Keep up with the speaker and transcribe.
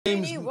Who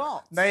knew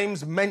what?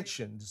 Names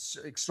mentioned,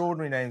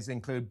 extraordinary names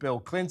include Bill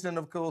Clinton,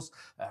 of course,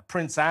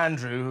 Prince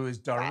Andrew, who is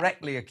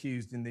directly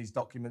accused in these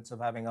documents of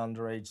having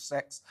underage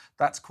sex.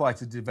 That's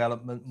quite a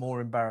development,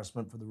 more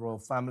embarrassment for the royal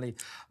family.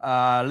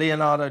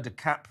 Leonardo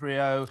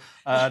DiCaprio,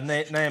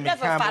 Naomi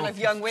Never Campbell. a fan of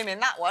young women,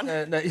 that one.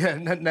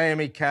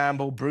 Naomi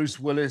Campbell, Bruce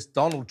Willis,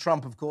 Donald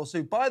Trump, of course,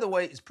 who, by the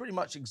way, is pretty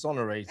much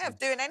exonerated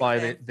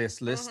by this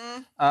list.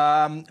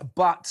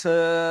 But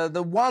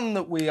the one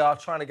that we are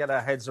trying to get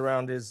our heads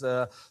around is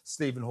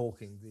Stephen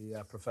Hawking,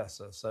 the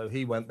professor. So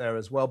he went there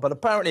as well. But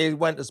apparently he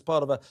went as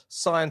part of a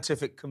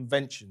scientific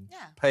convention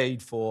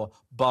paid for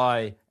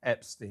by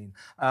Epstein.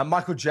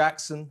 Michael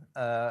Jackson,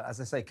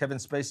 as I say, Kevin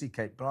Spacey,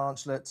 Kate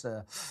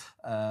Blanchett,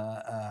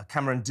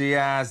 Cameron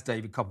Diaz,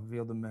 David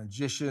Copperfield, the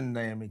magician,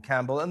 Naomi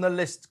Campbell, and the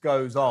list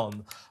goes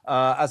on.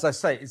 As I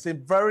say, it's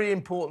very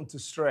important to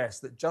stress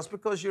that just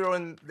because you're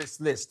on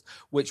this list,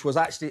 which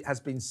has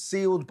been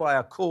sealed by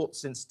a court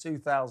since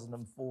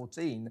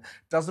 2014,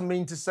 doesn't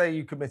mean to say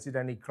you committed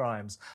any crimes.